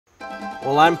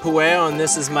Well, I'm Pueo and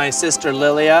this is my sister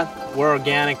Lilia. We're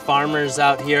organic farmers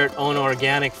out here at Ono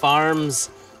Organic Farms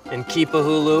in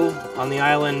Kipahulu on the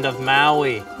island of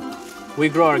Maui. We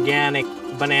grow organic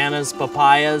bananas,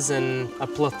 papayas, and a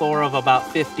plethora of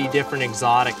about 50 different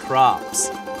exotic crops.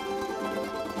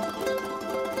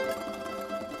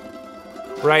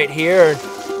 Right here,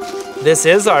 this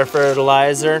is our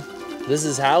fertilizer. This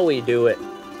is how we do it.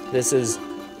 This is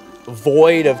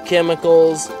void of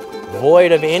chemicals,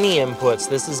 void of any inputs.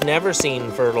 This is never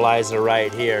seen fertilizer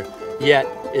right here. Yet,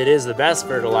 it is the best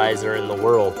fertilizer in the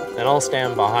world. And I'll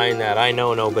stand behind that. I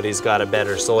know nobody's got a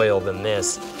better soil than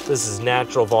this. This is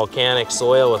natural volcanic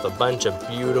soil with a bunch of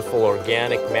beautiful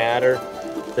organic matter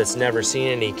that's never seen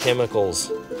any chemicals.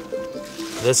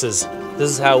 This is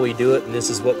how we do it, and this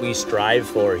is what we strive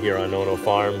for here on Ono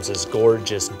Farms, is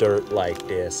gorgeous dirt like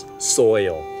this,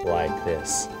 soil like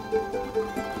this.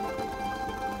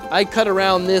 I cut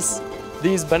around these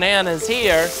bananas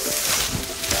here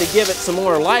to give it some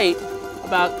more light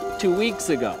about 2 weeks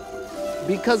ago,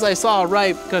 because I saw a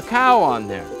ripe cacao on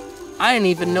there. I didn't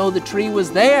even know the tree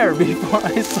was there before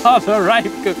I saw the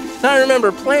ripe cacao. I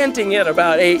remember planting it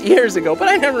about 8 years ago, but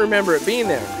I never remember it being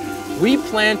there. We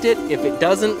plant it. If it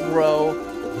doesn't grow,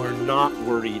 we're not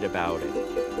worried about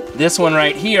it. This one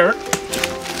right here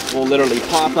will literally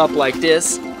pop up like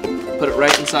this, put it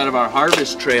right inside of our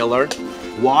harvest trailer,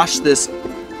 wash this.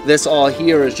 This all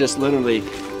here is just literally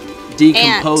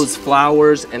decomposed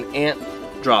flowers and ant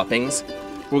droppings.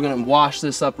 We're gonna wash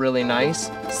this up really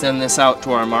nice, send this out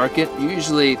to our market.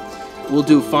 Usually we'll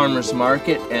do farmers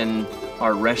market, and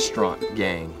our restaurant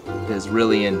gang is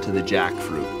really into the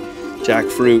jackfruit.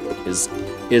 Jackfruit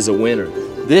is a winner.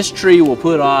 This tree will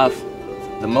put off,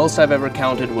 the most I've ever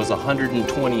counted was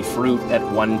 120 fruit at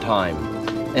one time,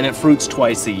 and it fruits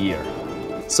twice a year.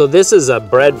 So this is a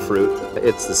breadfruit.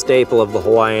 It's the staple of the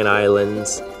Hawaiian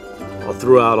Islands,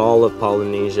 throughout all of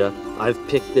Polynesia. I've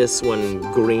picked this one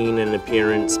green in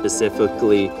appearance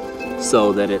specifically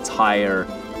so that it's higher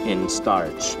in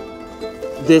starch.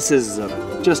 This is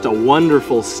just a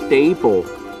wonderful staple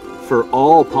for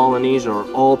all Polynesia, or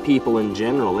all people in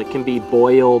general. It can be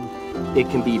boiled, it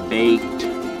can be baked,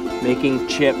 making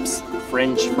chips,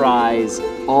 French fries,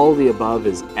 all the above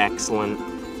is excellent.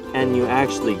 And you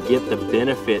actually get the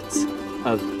benefits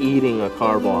of eating a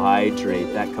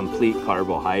carbohydrate, that complete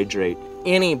carbohydrate.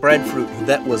 Any breadfruit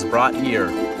that was brought here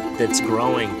that's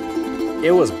growing,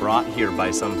 it was brought here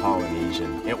by some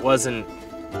Polynesian. It wasn't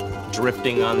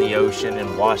drifting on the ocean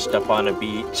and washed up on a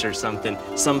beach or something.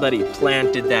 Somebody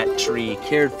planted that tree,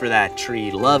 cared for that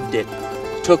tree, loved it,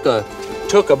 took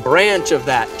a branch of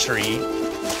that tree,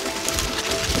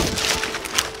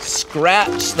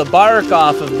 scratched the bark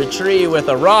off of the tree with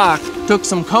a rock, took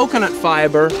some coconut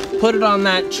fiber, put it on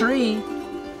that tree,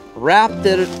 wrapped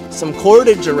it, some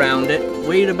cordage around it,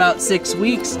 waited about 6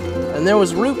 weeks, and there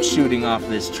was roots shooting off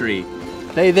this tree.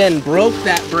 They then broke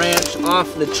that branch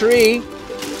off the tree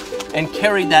and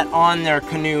carried that on their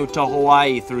canoe to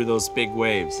Hawaii through those big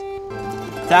waves.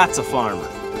 That's a farmer.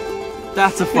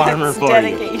 That's a farmer for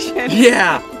dedication. You.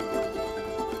 Yeah.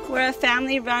 We're a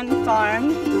family-run farm.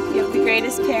 We have the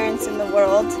greatest parents in the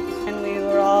world, and we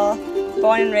were all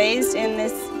born and raised in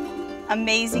this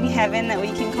amazing heaven that we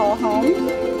can call home.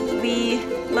 We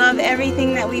love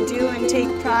everything that we do and take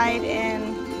pride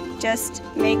in just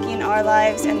making our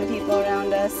lives and the people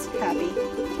around us happy.